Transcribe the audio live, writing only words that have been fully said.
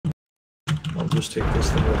I'll just take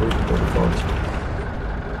this thing over and go to Fox.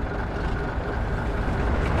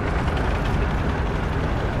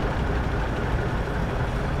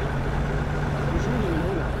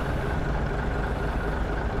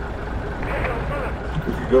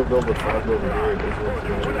 We could go build a farm over here. There's no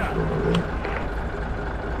over there.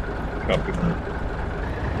 Copy that.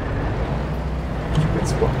 Good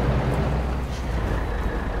spot.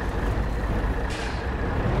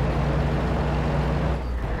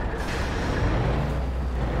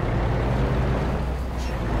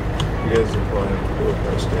 You guys will probably have to go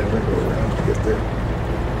across Denver and go around to get there.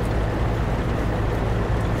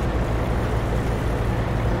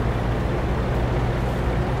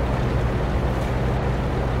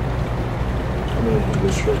 I'm gonna do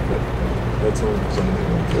this shortcut. That's only because I'm gonna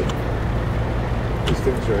want it. These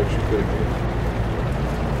things are actually pretty good.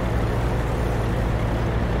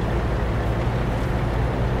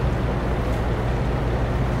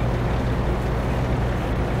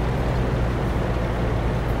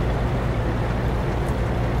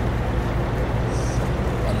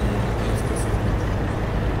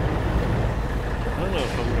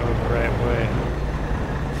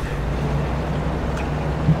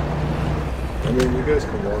 I mean, you guys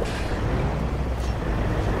can walk.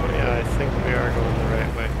 Oh yeah, I think we are going the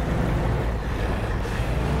right way.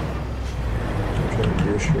 I'm trying to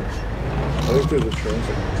gear shift. I think there's a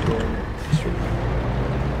transit that's going straight.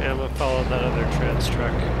 Yeah, I'm gonna follow that other trans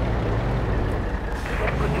truck.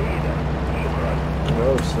 No,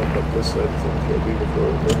 it's not up this side. It's okay, leave it go.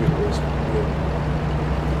 Maybe it was. Yeah.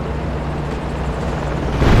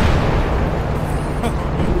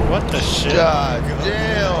 What the shit? God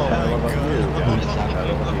damn!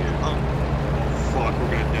 Fuck, we're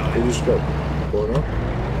gonna die. They just got blown up.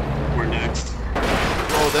 We're next.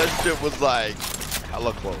 Bro, that shit was like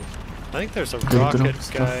hella close. I think there's a rocket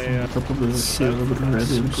guy south of us.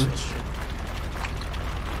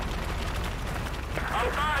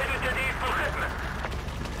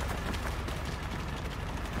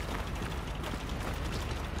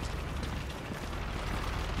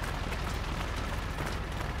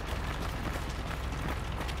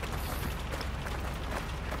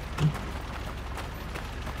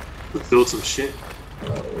 Let's build some shit.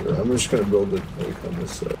 I'm just gonna build it like on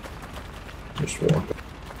this side. Just walk.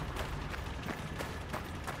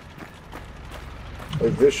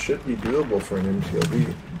 Like this should be doable for an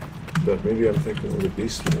MTLB, but maybe I'm thinking of the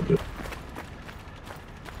beast a little bit.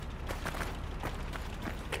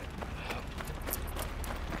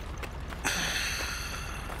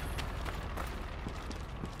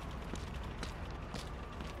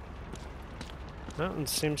 Mountain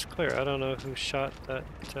seems clear. I don't know who shot that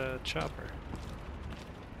chopper.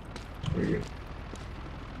 Where you?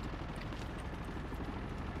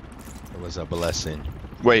 It was a blessing.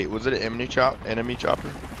 Wait, was it an enemy chopper?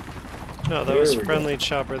 No, that There was we friendly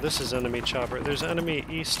chopper. This is enemy chopper. There's enemy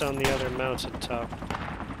east on the other mountain top.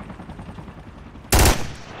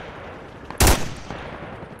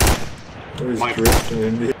 There's Mike. drift in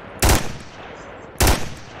India.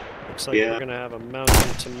 Looks like Yeah. we're gonna have a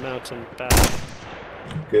mountain to mountain battle.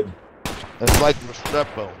 Good. That's like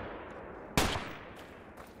Restrepo.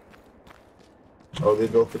 Oh, they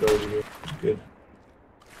built it already here. Good.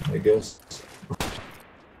 I guess.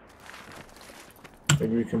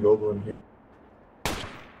 Maybe we can build one here.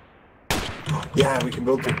 Yeah, we can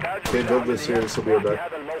build it. Okay, build this here. This will be our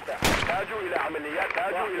back.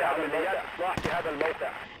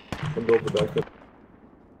 Can build the backup.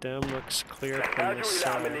 Dam looks clear from this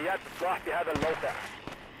side.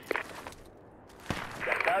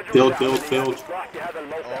 Build. Oh, I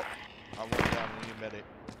went down when you met it.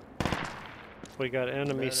 We got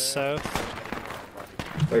enemy south.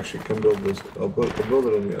 Actually, come build this. I'll build it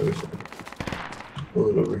on the other side.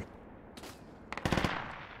 Build it over.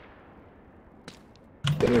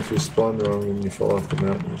 Then if you spawn wrong and you fall off the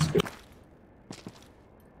mountain, it's good.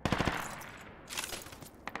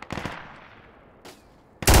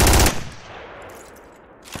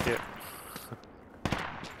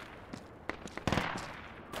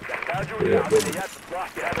 Yeah.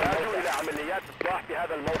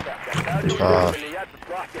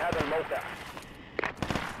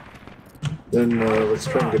 Then let's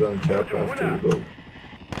try and get on cap after we build.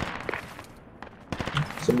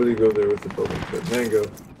 Somebody go there with the building kit. Mango.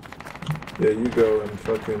 Yeah, you go and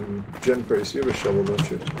fucking Gen Price. You have a shovel, don't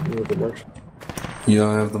you? You have the marks. Yeah,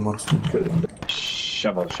 I have the marksman. Good.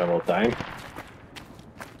 Shovel time.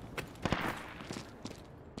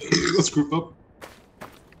 Let's group up.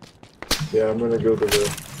 Yeah, I'm gonna go to the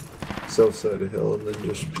south side of the hill and then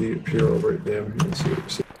just peer over right down here and see what we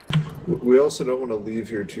see. We also don't want to leave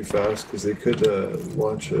here too fast because they could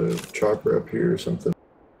launch a chopper up here or something.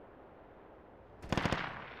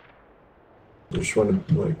 I just want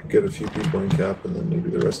to like get a few people in cap, and then maybe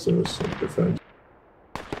the rest of us like, defend.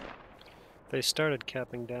 They started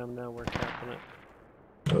capping down, now we're capping it.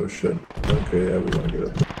 Oh shit. Okay, yeah, we want to get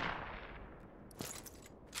up.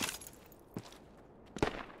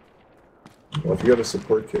 Well, if you got a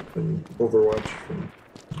support kit, then Overwatch from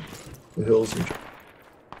the hills and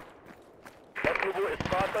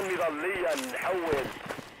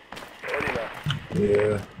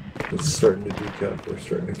yeah, it's starting to decap. We're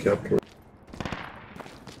starting to cap.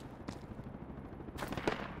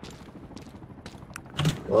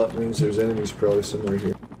 Well, that means there's enemies probably somewhere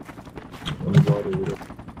here on the water.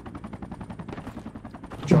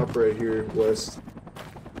 Chop right here, west.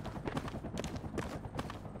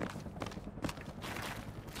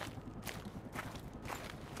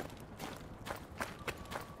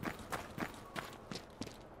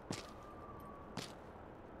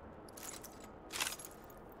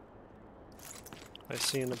 I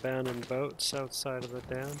see an abandoned boat south side of the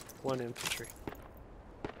dam. 1 infantry.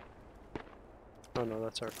 Oh no,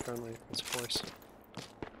 that's our friendly. It's force.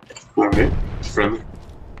 Alright, it's friendly.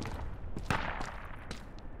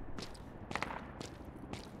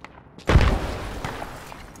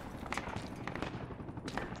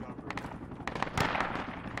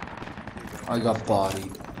 I got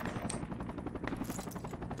bodied.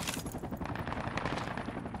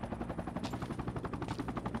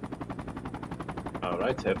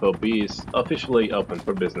 Alright, FOB is officially open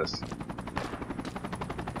for business.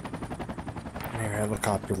 Air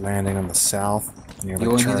helicopter landing on the south near You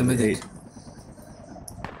like need a Charlie medic. 8.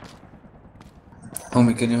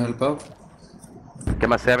 Homie, can you help out?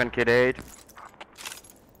 Gamma 7 kid age.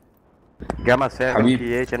 Gamma 7 Habib.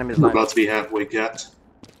 PH enemies We're line. about to be halfway capped.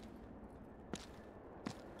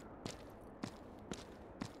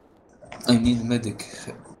 I need medic.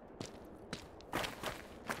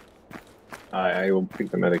 I will pick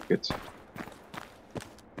the medic kit.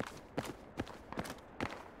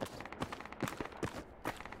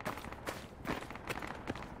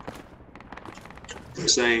 They're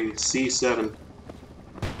saying C7.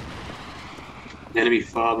 Enemy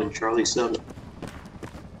fob and Charlie 7.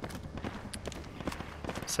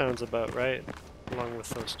 Sounds about right, along with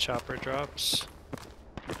those chopper drops.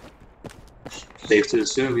 Safe to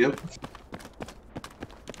assume, yep.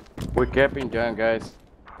 We're capping John, guys.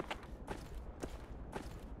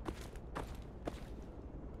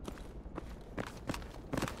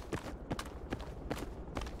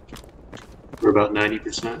 We're about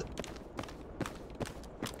 90%.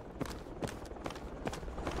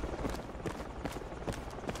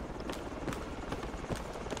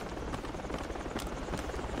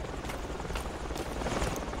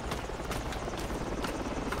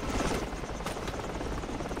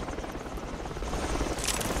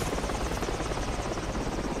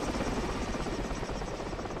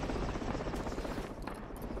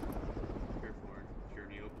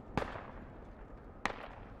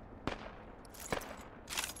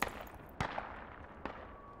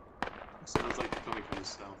 Sounds like they're coming from the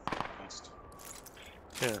southwest.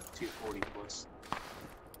 Yeah. 240 plus.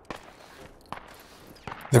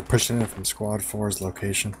 They're pushing in from Squad 4's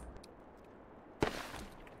location.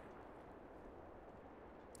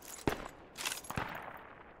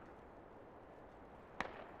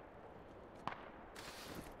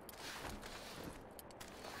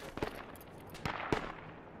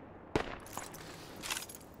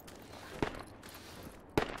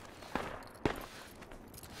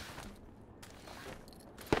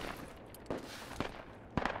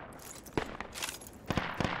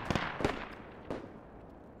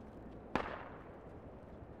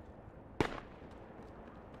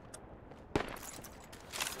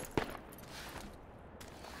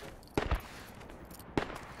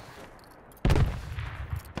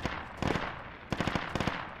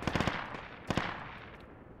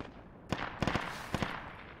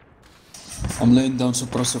 I'm laying down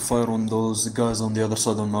suppressive fire on those guys on the other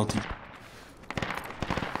side of the mountain.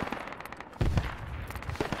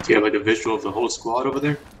 Do you have like a visual of the whole squad over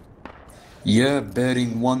there? Yeah,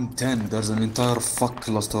 bearing 110. There's an entire fuck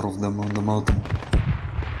cluster of them on the mountain.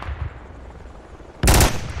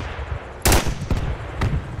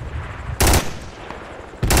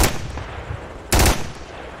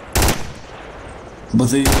 But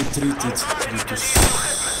they retreated due to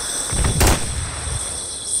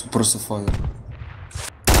suppressive fire.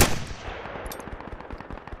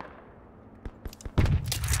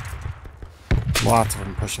 Lots of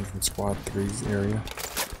them pushing from Squad 3's area.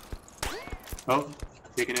 Oh,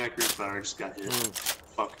 taking accurate fire, just got hit.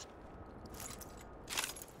 Fuck.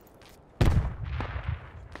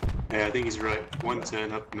 Yeah, I think he's right.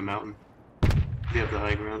 110 up in the mountain. They have the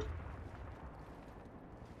high ground.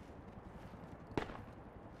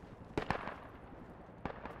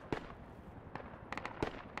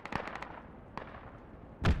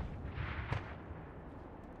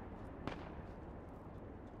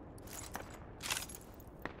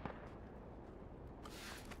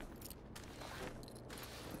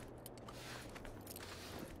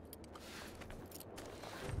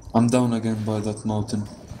 I'm down again by that mountain.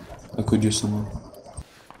 I could use someone.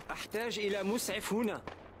 أحتاج إلى مسعف هنا.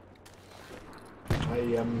 I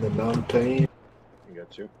am the mountain. I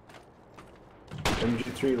got you.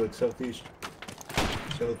 MG3, look southeast.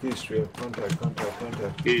 Southeast, we have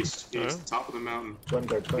contact. East, Alright. top of the mountain.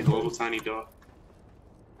 Contact. He's a little tiny dog.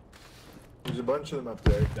 There's a bunch of them up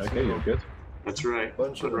there. Okay, you're good. That's right.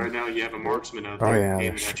 Bunch of But right them. now you have a marksman out Oh there yeah, aiming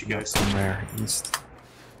there's at you guys. somewhere east.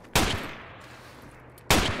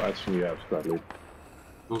 Right, so you have squad lead.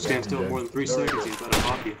 Don't stand still more than 3 Very seconds, good. he's about to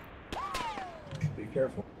pop you. Be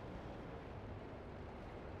careful.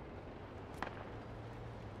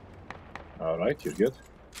 Alright, you're good.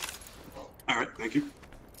 Alright, thank you.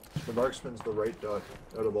 The marksman's the right dot.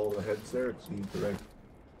 Out of all the heads there, it's the right.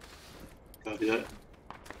 Copy that.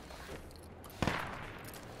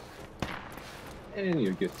 And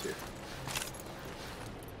you're good too.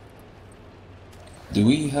 Do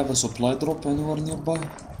we have a supply drop anywhere nearby?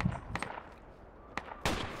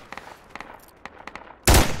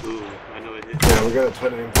 Ooh, I know it hit. Yeah, we got a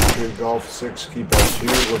ton of infantry. Golf 6, keep us here.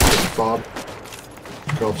 Look at Bob.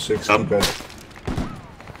 Golf 6, Up. keep us.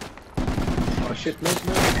 Oh shit, mate,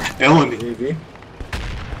 no. Ellen! AV.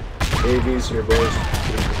 AV's here, boys.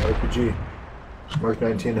 RPG. Mark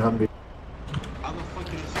 19 Humvee. How the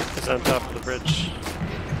fuck is He's on top of the bridge.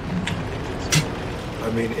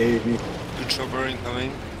 I mean AV. Chopper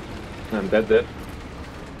incoming. I'm dead.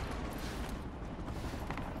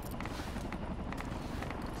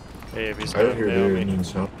 Hey, if he's I don't gonna hear nail the me. Indian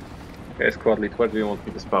sound. Okay, squad lead, where do you want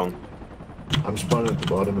me to spawn? I'm spawning at the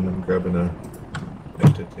bottom and I'm grabbing a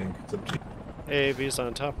empty tank. It's up to you. AAV's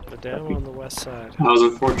on top of the dam on the west side. I was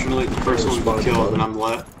unfortunately the first one to Spotted be killed, bottom. and I'm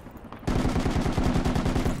left.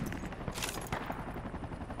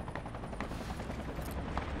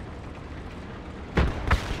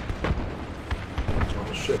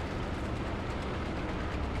 Oh shit.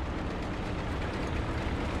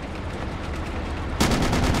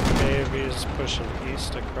 AAV is pushing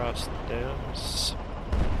east across the dams.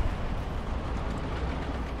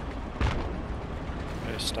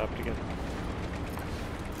 I stopped again.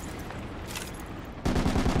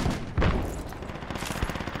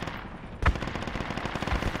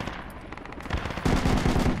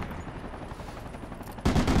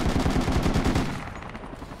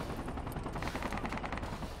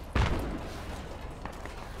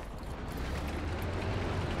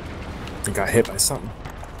 He got hit by something.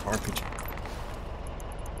 RPG.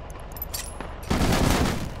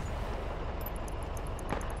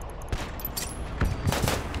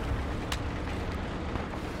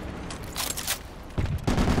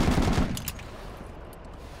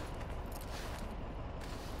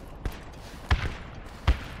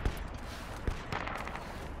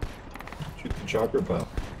 Shoot the chopper pile.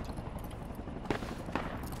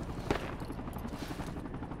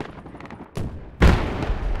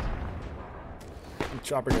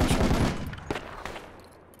 Chopper got shot down.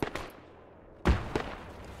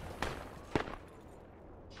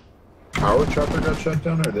 Our chopper got shut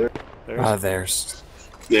down or there? There's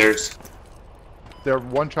There's. They're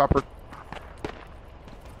one chopper.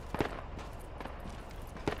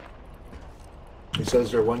 He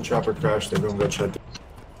says their one chopper crashed, everyone got shut down.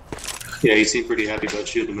 Yeah, he seemed pretty happy about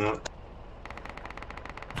shooting him out.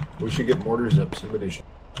 We should get mortars up, somebody should.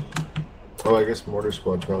 Oh, I guess mortar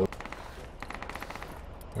squad probably.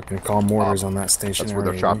 We can call mortars on that station. That's where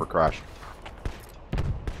their chopper crashed.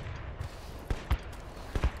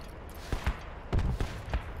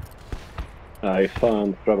 I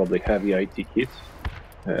found probably heavy IT kit,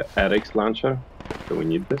 RX launcher, so we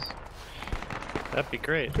need this. That'd be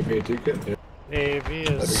great. Give me a ticket. Yeah. AAV That'd be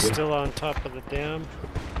is good. still on top of the dam.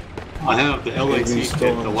 I have the LAT Maybe kit,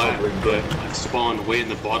 still the on lab, public but I spawned way in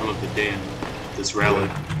the bottom of the dam. This rally.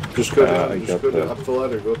 Just go I down, just got go that. up the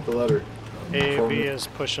ladder, go up the ladder. AAV is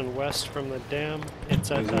pushing west from the dam.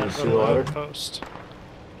 It's at Is that there a little ladder? outpost.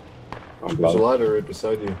 I'm There's a blown. ladder right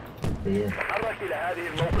beside you. Right here.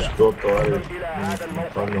 Just go up the ladder.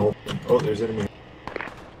 and Find the hole. Oh, there's enemy.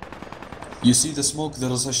 You see the smoke? There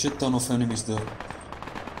is a shit ton of enemies there.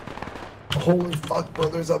 Holy fuck, bro,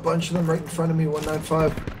 there's a bunch of them right in front of me,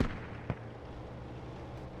 195.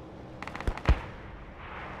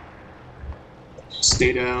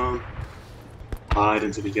 Stay down. Hide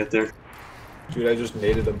until we get there. Dude, I just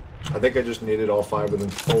naded them. I think I just naded all 5 of them.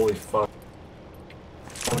 Holy fuck.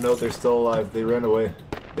 Oh no, they're still alive. They ran away.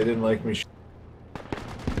 They didn't like me.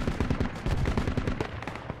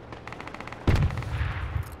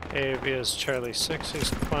 AAV is Charlie 6. He's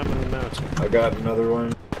climbing the mountain. I got another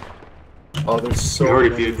one. Oh, there's so We heard a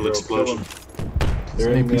many, vehicle bro. explosion. Kill 'em.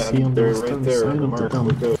 They're in the, they're right there on the mark.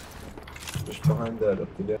 Look out. Just behind that,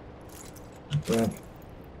 up the down. Ramp.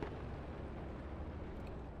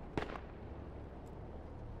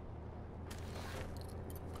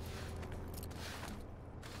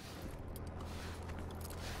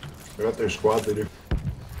 They're at their squad leader.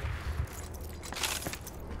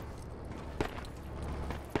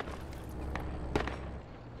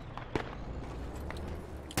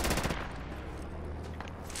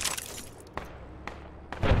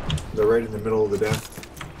 They're right in the middle of the dam.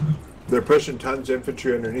 They're pushing tons of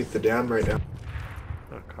infantry underneath the dam right now.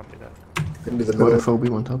 Oh, copy that. Into the middle. Phobie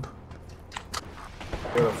went up.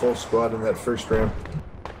 Got a full squad in that first ramp.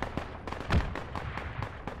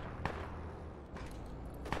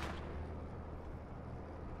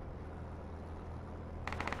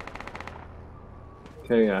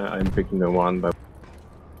 Okay, I'm picking the one, but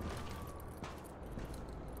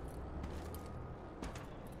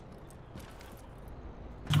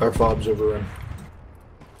Our fob's overrun.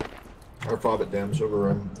 Our fob at dam's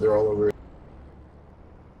overrun. They're all over it.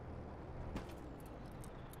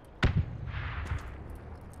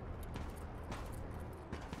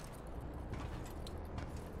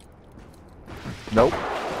 Nope.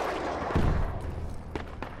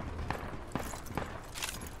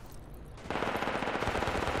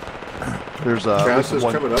 There's Gas is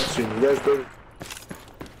one. coming up soon. You guys better.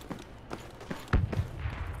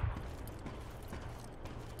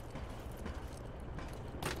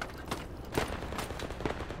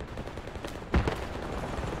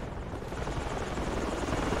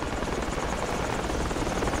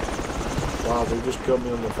 Wow, they just killed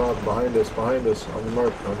me on the fob behind us, on the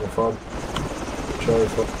mark, on the fob. Charlie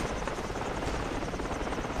fob.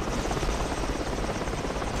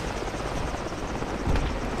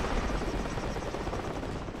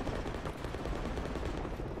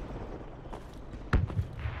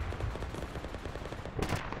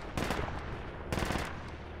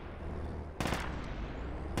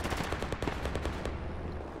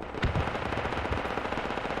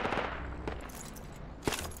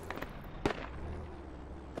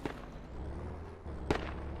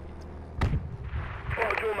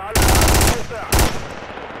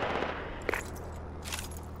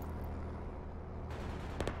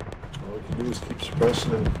 All we can do is keep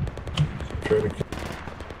suppressing and try to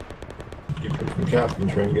keep him from capping,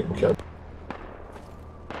 try and get him capped.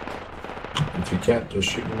 If you can't, just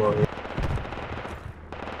shoot him on.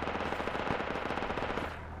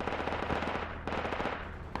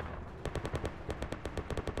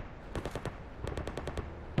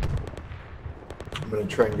 I'm gonna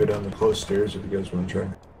try and go down the close stairs if you guys want to try.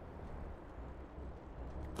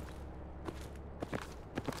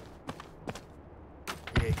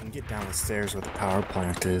 Yeah, you can get down the stairs where the power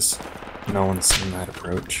plant is. No one's seen that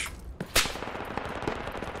approach.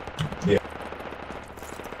 Yeah.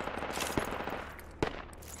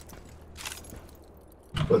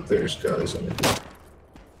 But there's guys on it.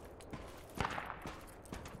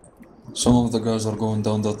 Some of the guys are going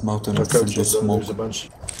down that mountain Look through out, the Jimbo, smoke. there's a bunch.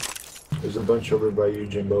 There's a bunch over by you,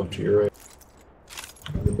 Jimbo, to your right.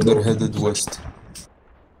 In the middle. They're headed west.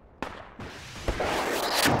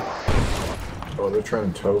 Oh, they're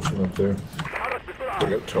trying to tow from up there. They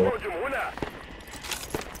got tow.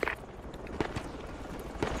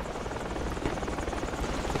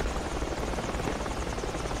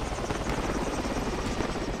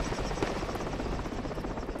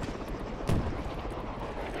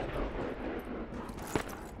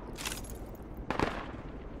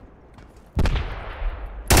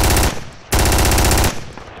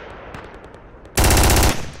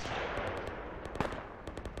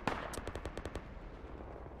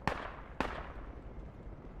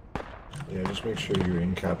 Yeah, just make sure you're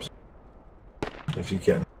in caps. If you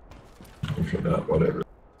can. If you're not, whatever.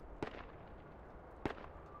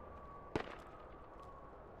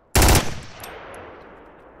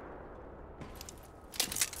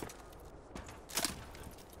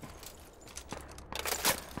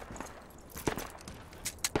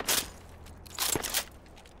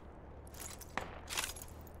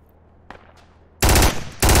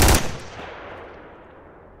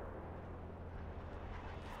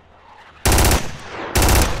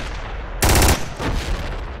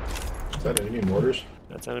 Is that enemy mortars?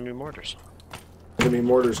 That's enemy mortars. Enemy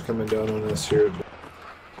mortars coming down on us here.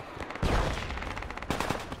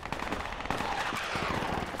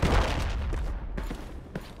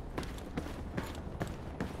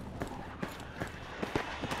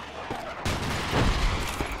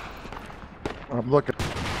 I'm looking.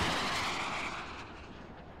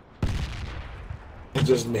 He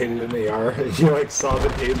just made it an AR. You like saw the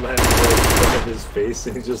nade land right in front of his face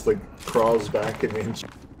and he just like crawls back and then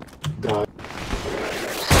died.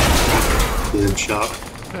 Good shot.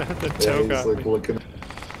 The Yeah, tow he's got like me. looking.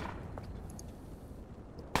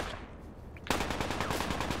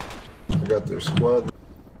 I got their squad.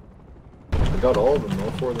 I got all of them.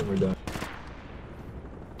 All four of them are done.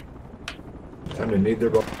 Time to need their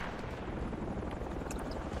ball.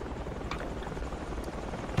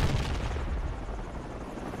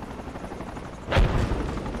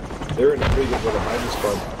 They're in a big little hiding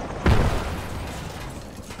spot.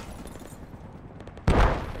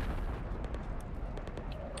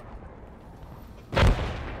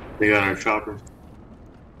 They got our chopper.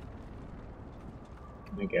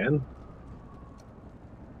 Again?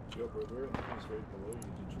 Yo, bro, they're in the house right below you.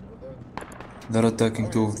 Did you know that? They're attacking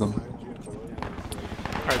two of them. Behind you and below you.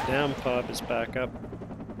 Our damn fob is back up.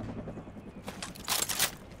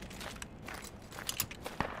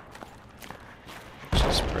 Which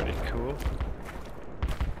is pretty cool.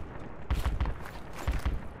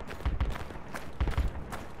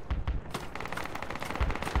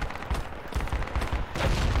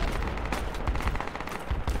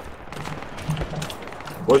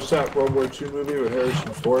 What's that World War II movie with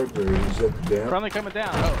Harrison Ford where he's at the dam? Friendly coming down.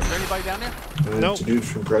 Oh, is there anybody down there? And Nope. it's a dude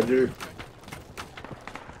from Predator.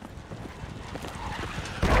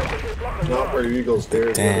 Not where Eagles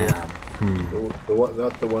Dare. Damn. The one,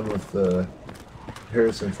 not the one with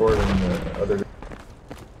Harrison Ford and the other.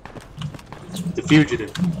 The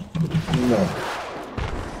Fugitive. No.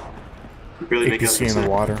 Really make out APC in the the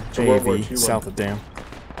water. It's a World War II AV, one. south of dam.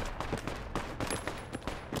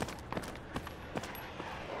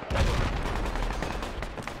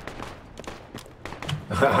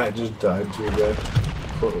 I just died to that.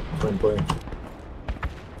 Point blank.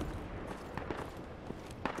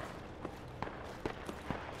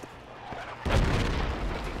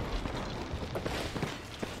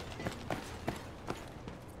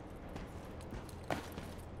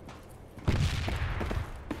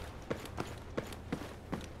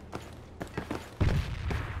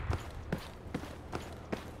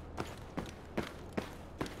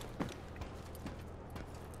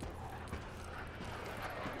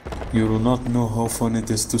 You do not know how fun it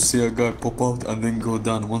is to see a guy pop out and then go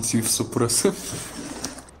down once you suppress him.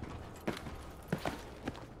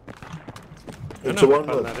 I It's know the what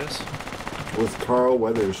one fun that is. with Carl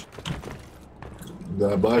Weathers.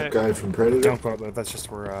 The black Okay. guy from Predator Don't quote that. That's just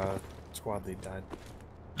where Squad Lead died.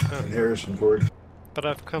 and Harrison Ford. But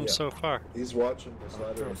I've come Yeah. so far. He's watching this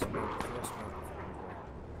ladder.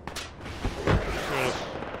 Yeah.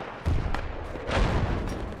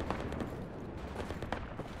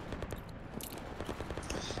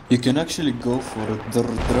 You can actually go for it. They're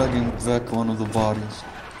dragging back one of the bodies.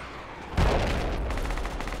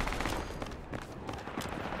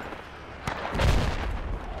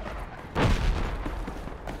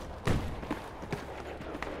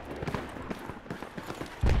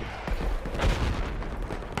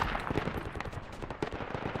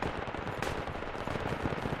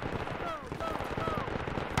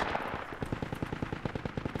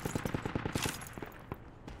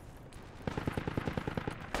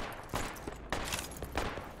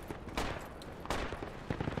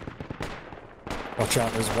 Watch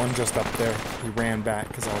out, there's one just up there. He ran back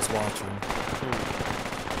because I was watching.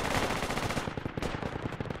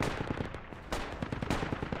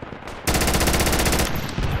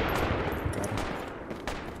 Got him.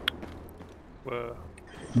 Whoa.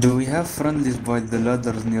 Do we have friendlies by the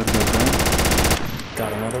ladders near the dam?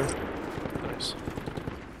 Got another. Nice.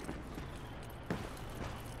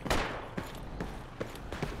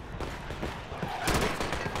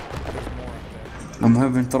 There's more up there. I'm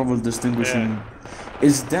having trouble distinguishing.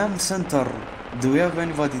 Is dam center? Do we have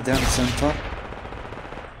anybody dam center?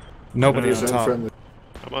 Nobody No, on He's top. unfriendly.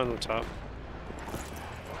 I'm on the top.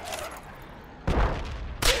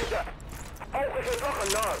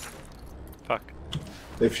 Fuck.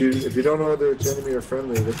 If you don't know whether it's enemy or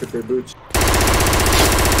friendly, look at their boots.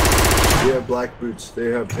 They have black boots.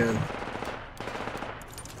 They have tan.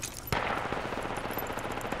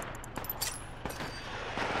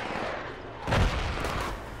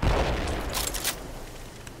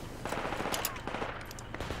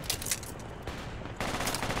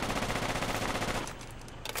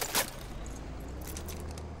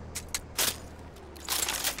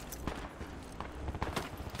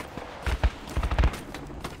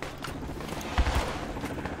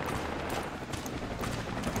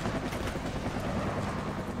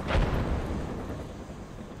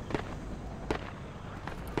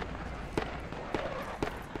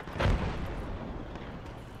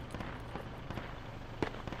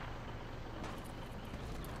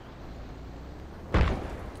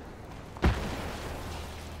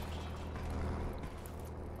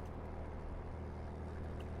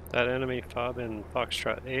 That enemy fob in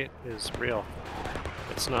Foxtrot 8 is real.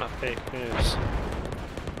 It's not fake news.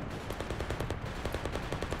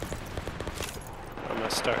 I'm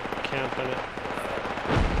gonna start camping it.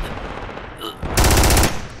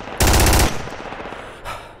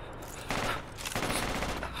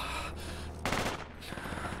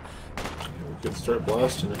 We can start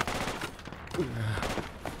blasting it.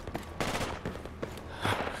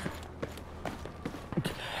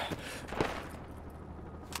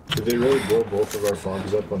 Did they really blow both of our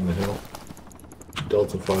FOBs up on the hill?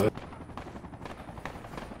 Delta 5.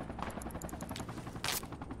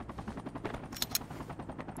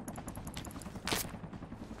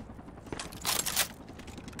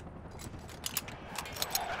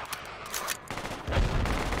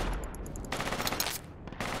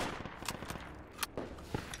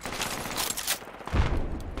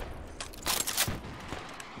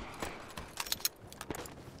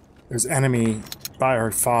 There's enemy by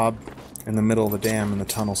our fob in the middle of the dam in the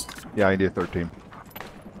tunnels. Yeah, I need 13.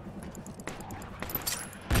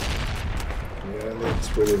 Yeah, that's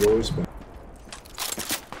where they've always been.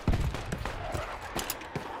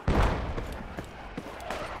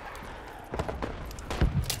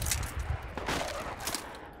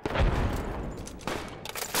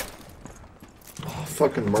 Oh,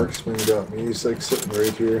 fucking marksman got me. He's like sitting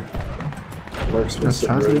right here. Marksman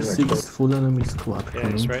sitting right in that corner. Full enemy squad. Yeah,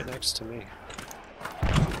 he's right next to me.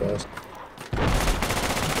 Fast. I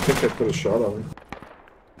think I put a shot on him.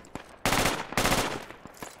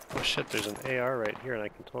 Oh shit, there's an AR right here and I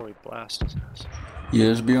can totally blast his ass.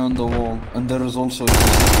 Yes, beyond the wall. And there is also a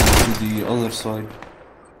position to the other side.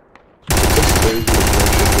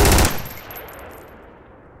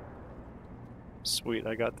 Sweet,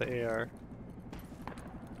 I got the AR.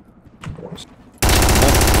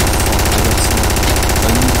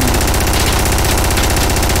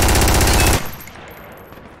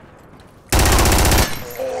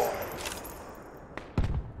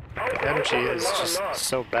 The MG is just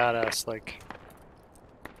so badass, like...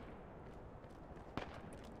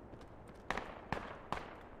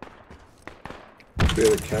 If we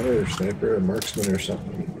had a counter or sniper, a marksman or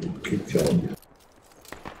something, keep killing you.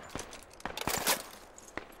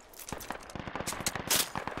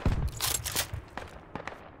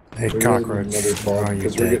 Hey, cockroach. Oh, you're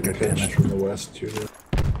because we're dead, getting goddammit. pinched from the west too.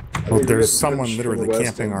 Well, there's someone literally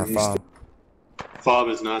camping our fob. Fob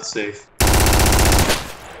is not safe.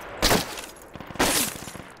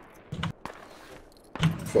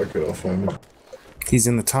 Fuck it, I'll find him. He's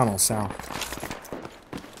in the tunnel south.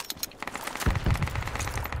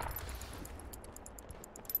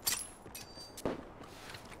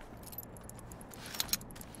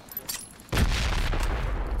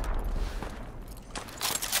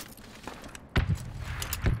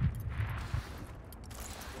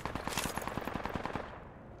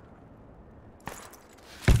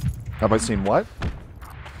 Have I seen what?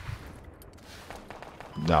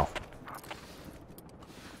 No.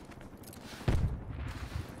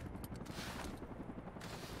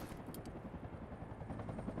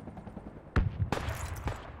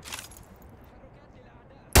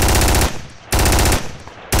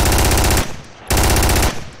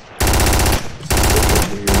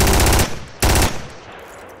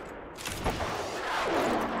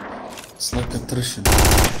 It's like attrition.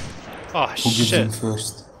 Oh Who gives him shit!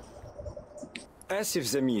 first? آسف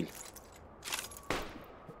زميل.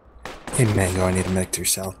 Hey, Mango, I need a medic to your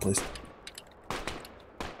south, please.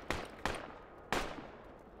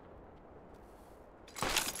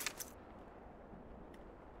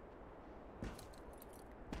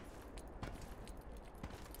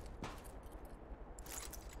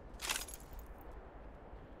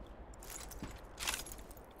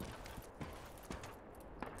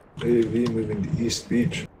 AAV moving to East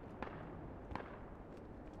Beach.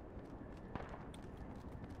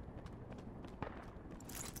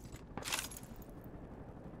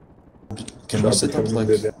 Can we set up like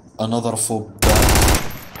another fob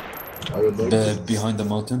back I would like to. behind the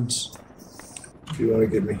mountains? If you want to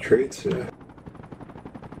give me traits, yeah.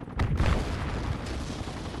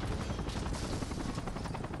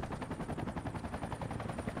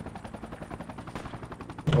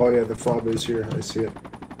 Oh yeah, the fob is here. I see it.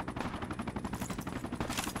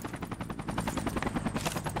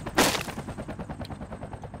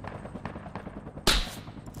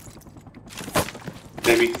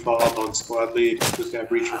 Enemy fob on squad lead. Just got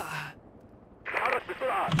breacher.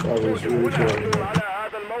 Fob is really good.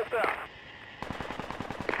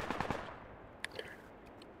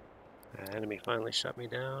 Enemy finally shot me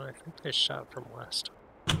down. I think they shot from west.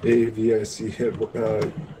 AAV, I see hit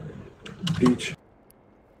beach.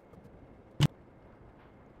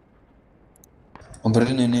 I'm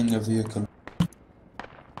bringing in a vehicle.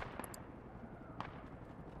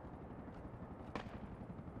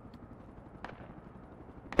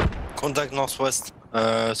 Contact northwest,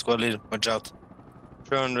 squad leader, watch out.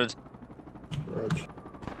 300. Roger.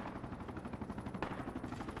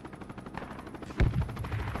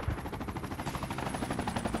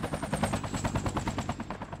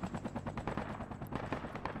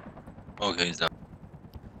 Okay, he's down.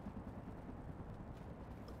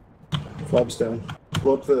 Fob's down.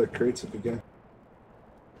 Blow up the crates if you can.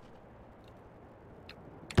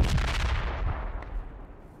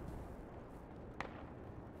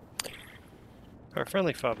 Our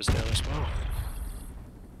friendly fob is down as well.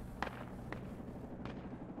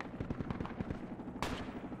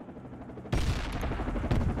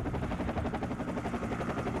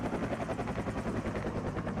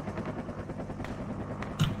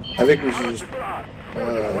 I think we should just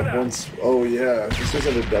once. Oh yeah, this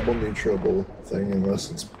isn't a double neutrable thing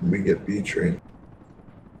unless it's we get B train.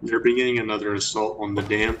 They're beginning another assault on the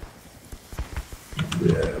dam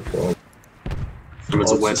Yeah, well, from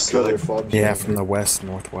its west side. Yeah, from the west,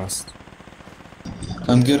 northwest.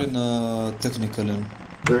 I'm getting a technical in.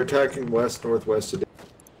 They're attacking west northwest today.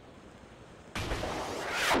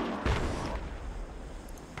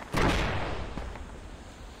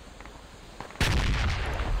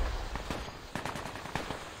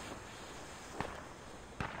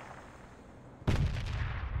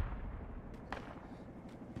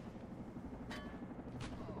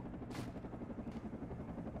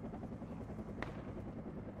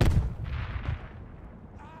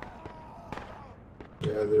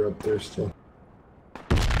 Yeah, they're up there still.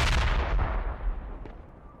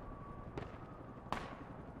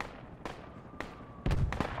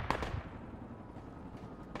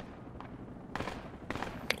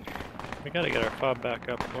 We gotta get our fob back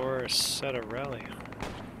up or set a rally.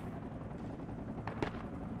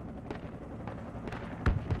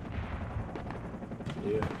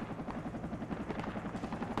 Yeah.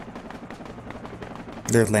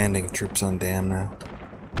 They're landing troops on dam now.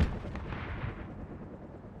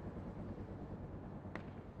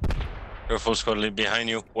 Careful, squad lead behind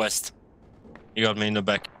you, west. You got me in the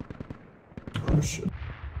back. Oh shit.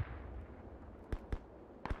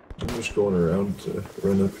 I'm just going around to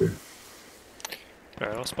run up here.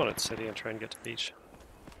 Alright, I'll spawn at city and try and get to beach.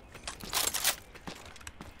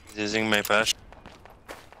 Using my patch.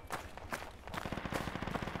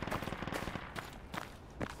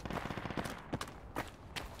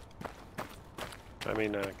 I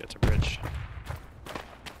mean, get to bridge.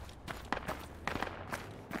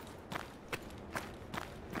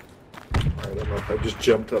 Alright, I'm up. I just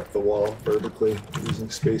jumped up the wall vertically using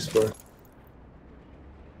spacebar.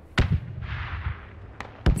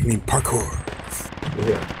 You mean parkour?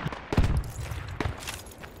 Yeah.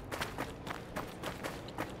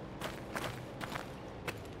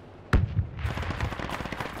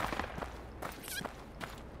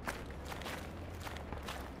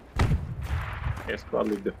 Yes,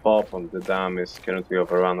 probably the fob on the dam is currently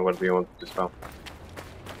overrun. Where do you want to stop?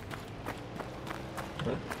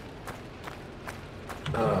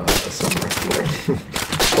 Somewhere.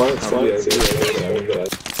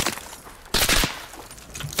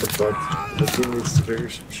 Fuck. The team needs to figure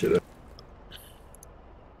some shit out.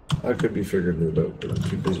 I could be figuring it out, but I'm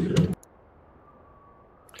too busy running.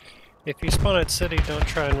 If you spawn at city, don't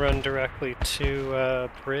try and run directly to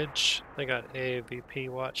bridge. They got AVP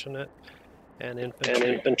watching it and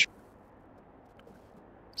infantry.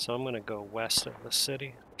 So I'm gonna go west of the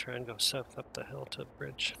city, try and go south up the hill to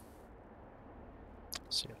bridge.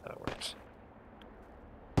 See if that works.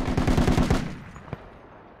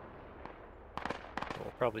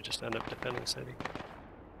 We'll probably just end up defending city.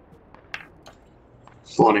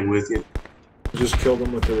 Spawning with you. Just killed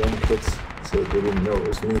them with their own kits so they didn't know it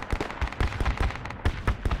was me.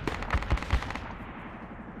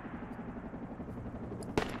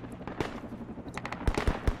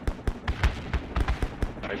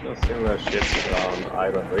 I just similar shit on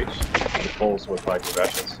Iron Reach. The poles with like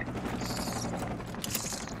rations.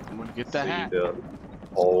 I'm gonna get that hat. The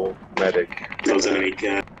whole medic. Those enemy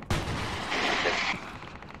can.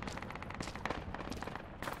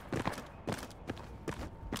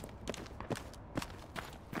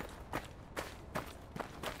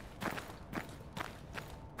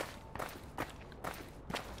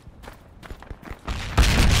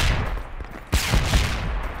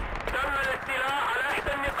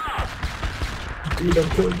 Dude, I'm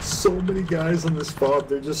killing so many guys on this fob.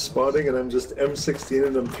 They're just spotting, and I'm just M16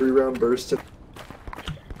 and I'm 3-round bursting.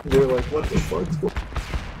 They're like, what the fuck's going on?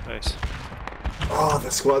 Nice. Oh,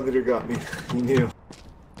 the squad leader got me. He knew.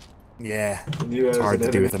 Yeah. He knew I It's was hard an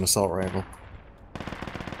to do enemy. with an assault rifle.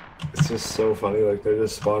 It's just so funny. Like, they're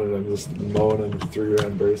just spawning. I'm just mowing them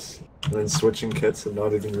 3-round bursts. And then switching kits and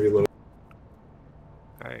not even reloading.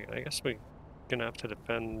 Alright, I guess we're gonna have to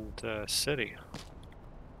defend city.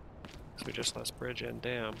 So we just lost bridge and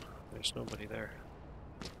dam. There's nobody there.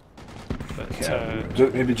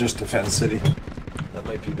 But maybe just defend city. That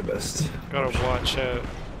might be the best. gotta watch out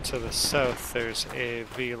to the south. There's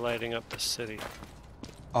AV lighting up the city.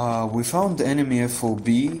 We found enemy FOB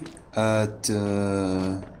at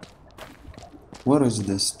where is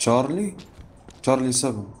this? Charlie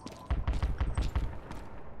 7.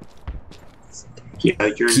 Yeah,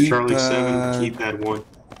 you're in Charlie 7, Keypad- keypad 1.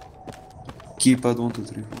 Keypad 1, 2,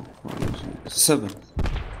 3, 4, 5, 6, 7.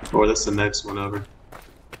 Oh, that's the next one over.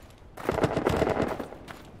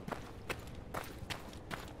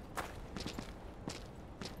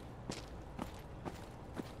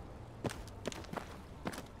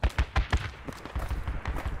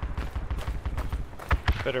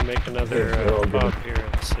 Better make another they're all good. fob here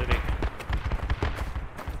in the city.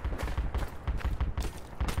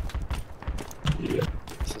 Yeah.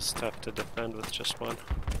 This is tough to defend with just one.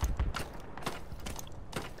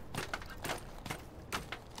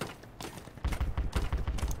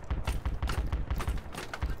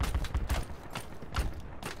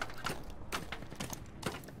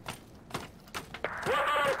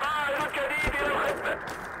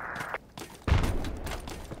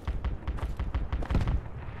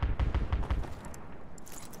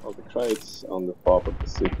 Well, the crates on the top of the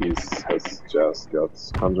cities has just got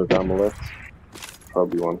 100 ammo left.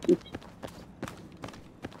 Probably one kit.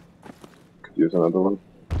 Could use another one.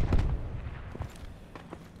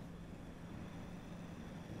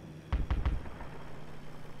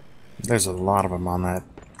 There's a lot of them on that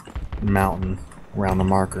mountain around the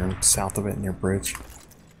marker and south of it near bridge.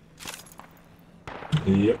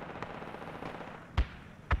 Yep.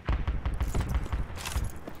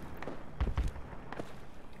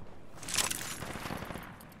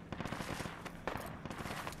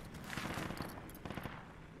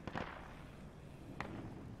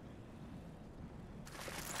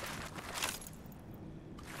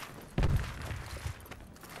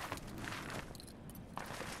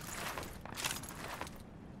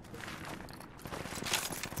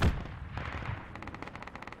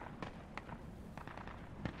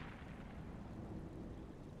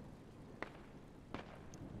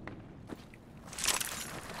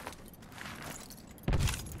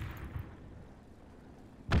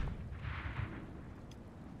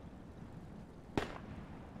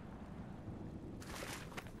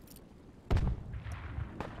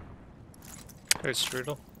 There's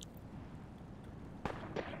Strudel.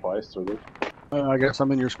 Twice through. I guess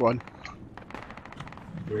I'm in your squad.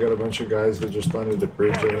 We got a bunch of guys that just landed at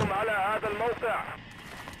bridge.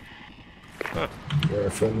 Huh. They're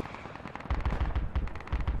friendly.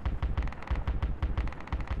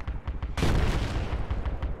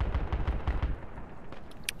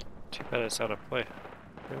 Too bad it's out of play.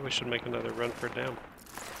 Maybe we should make another run for Dam.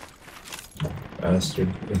 Bastard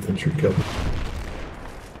infantry killed.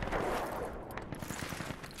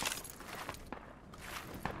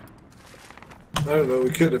 I don't know, we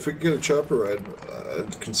could, if we could get a chopper ride,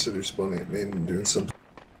 I'd consider spawning at main and doing something.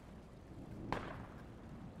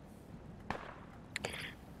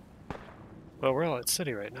 Well, we're all at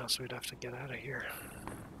city right now, so we'd have to get out of here.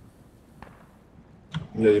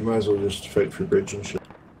 Yeah, you might as well just fight for bridge and shit.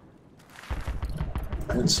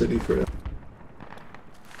 And city for it.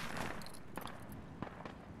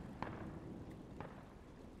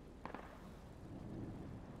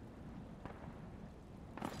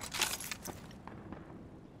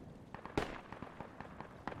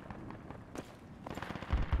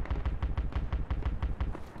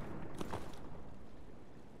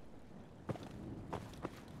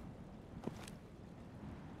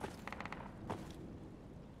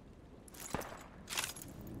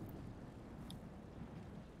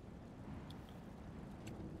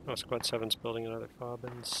 Oh, Squad 7's building another fob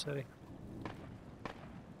in the city.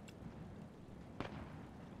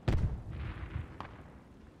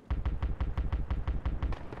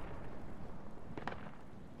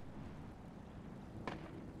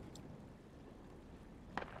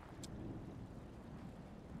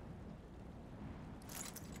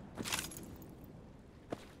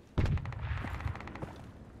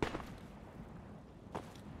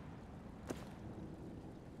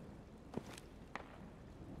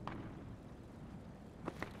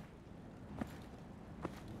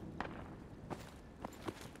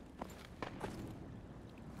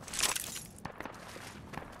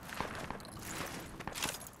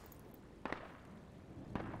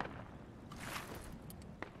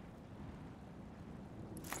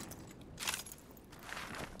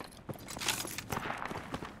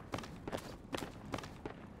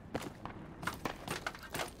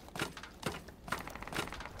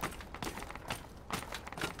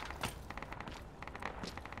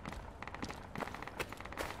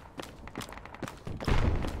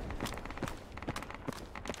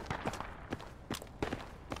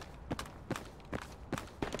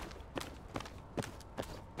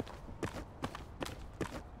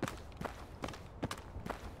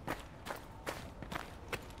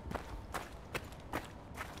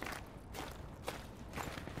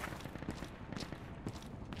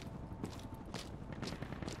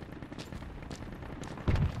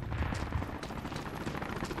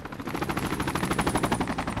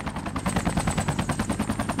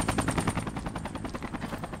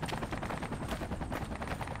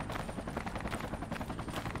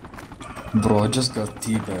 Bro, I just got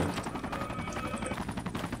teabagged.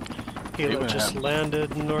 Hilo just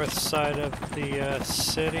landed north side of the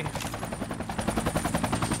city.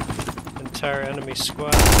 Entire enemy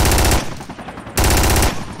squad.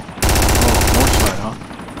 Oh, north side, huh?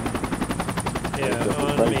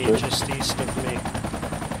 Yeah, on me, just east of me.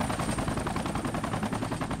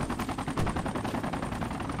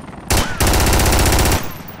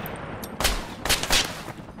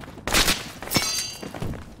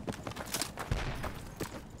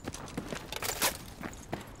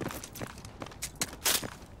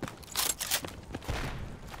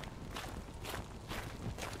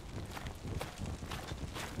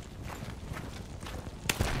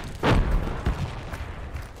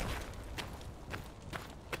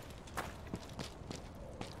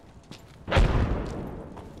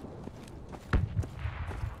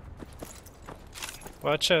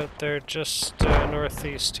 Watch out, they're just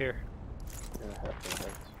northeast here.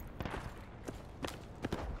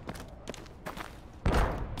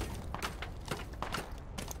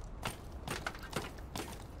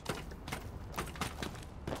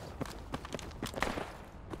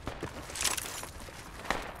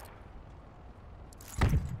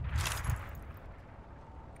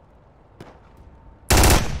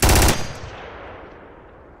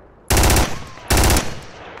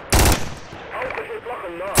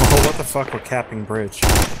 Oh, what the fuck? We're capping bridge.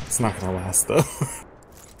 It's not gonna last though. That'd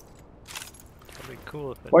be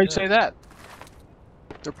cool if it Why'd you did. say that?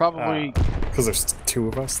 They're probably... Because there's 2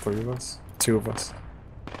 of us, 3 of us, 2 of us.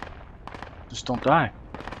 just don't die.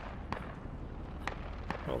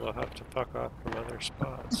 Well, they'll have to fuck off from other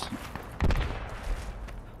spots.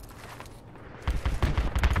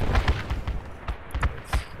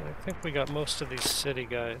 I think we got most of these city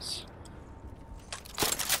guys.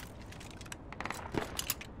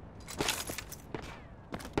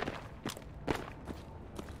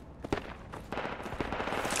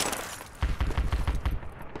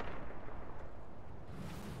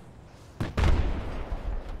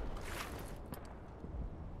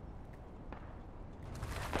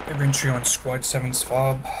 Infantry on Squad 7's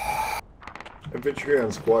fob. Infantry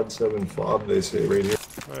on Squad 7 fob, they say right here.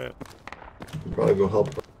 Alright. Probably go help.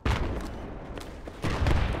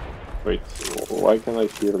 Wait, why can I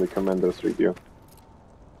hear the commander's radio?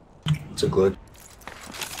 It's a glitch.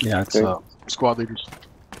 Yeah, it's squad leaders.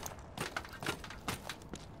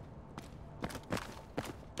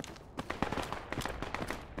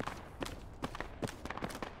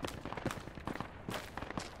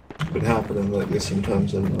 Been happening like this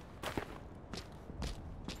sometimes.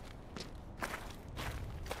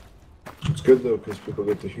 It's good though, because people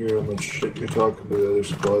get to hear how much shit you're talking to the other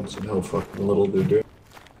squads and how fucking little they're doing.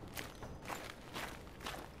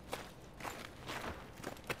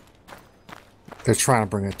 They're trying to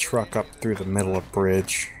bring a truck up through the middle of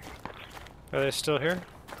bridge Are they still here?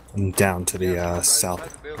 and down to the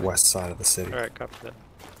southwest side of the city. Alright, copy that.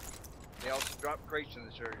 They also dropped crates in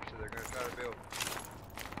this area, so they're going to try to build.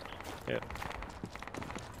 Yeah.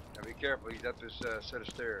 Now be careful, he's up this set of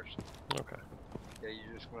stairs. Okay. Yeah,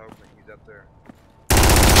 you just went over, he's up there.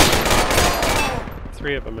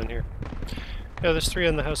 3 of them in here. Yeah, there's 3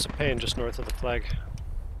 in the House of Pain, just north of the flag.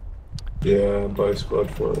 Yeah, by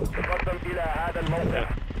Squad 4.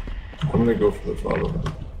 Yeah. I'm gonna go for the follow.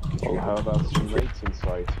 I'll have us some mates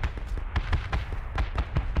inside.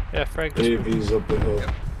 Yeah, frag this one. AV's up the hill.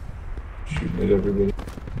 Shooting at everybody.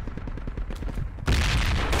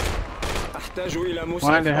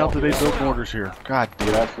 Why in the hell did they build mortars here? God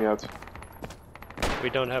damn it. We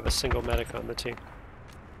don't have a single medic on the team.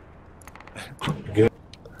 Good.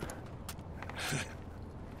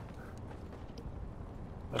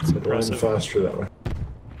 That's Run impressive. faster that way.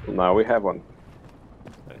 Now we have one.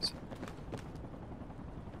 Nice.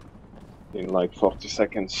 In like 40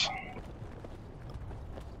 seconds.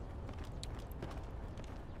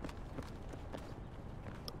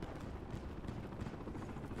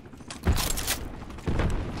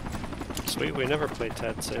 Sweet, we never played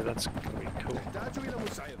Ted, so that's gonna be cool.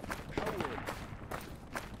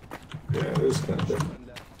 Yeah, it is kind of different.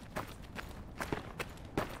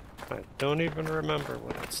 I don't even remember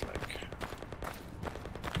what it's like.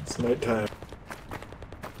 It's nighttime.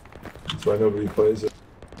 That's why nobody plays it.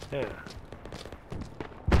 Yeah.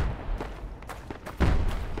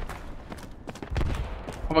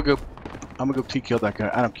 I'm gonna go T-kill that guy.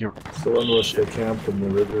 I don't care. It's the one where they camp in the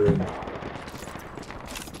river and...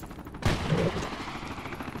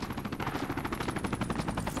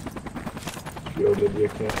 POW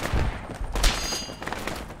camp.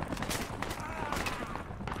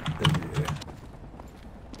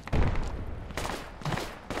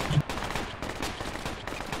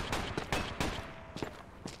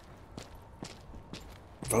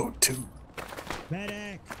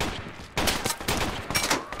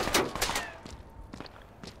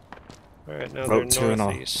 Alright, now About they're 2-0.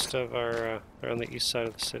 northeast of our, they're on the east side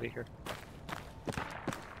of the city here.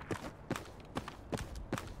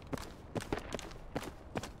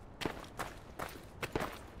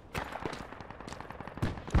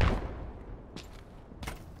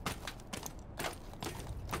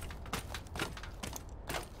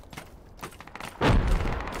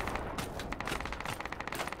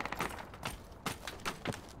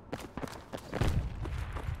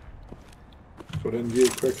 Put in view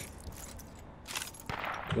quick.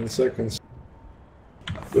 10 seconds.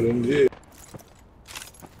 Put in view.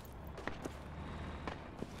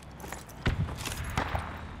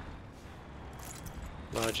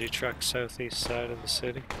 Logi truck southeast side of the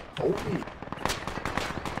city. Holy.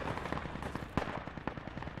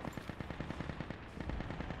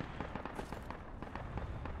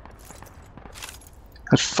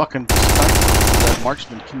 That fucking that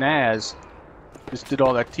marksman Knaz just did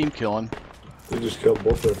all that team killing. They just killed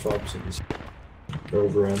both their fobs and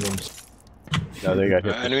drove around them. No, they got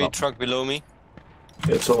hit. Enemy truck below me.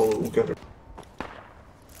 It's all good.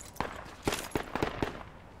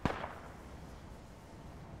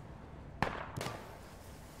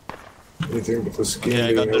 Anything but the skin. Yeah,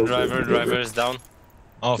 I got being the over driver. it. Driver is down.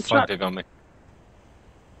 Oh fuck, they got me.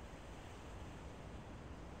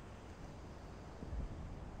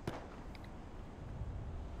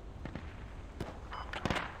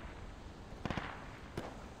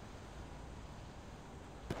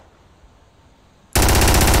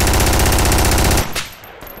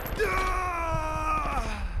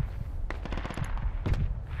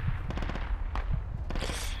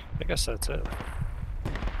 I guess that's it.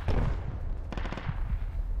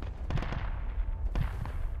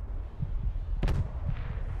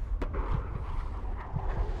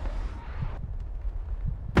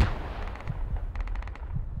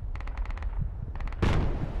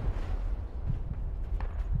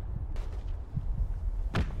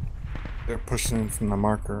 They're pushing in from the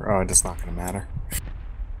marker. Oh, it's not gonna matter.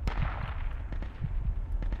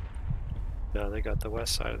 No, they got the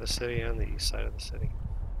west side of the city and the east side of the city.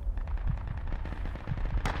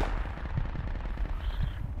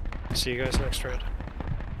 See you guys next round.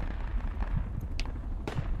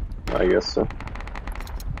 I guess so.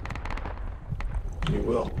 You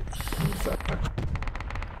will. In fact,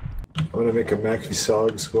 I'm gonna make a Mackie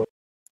Sog squad.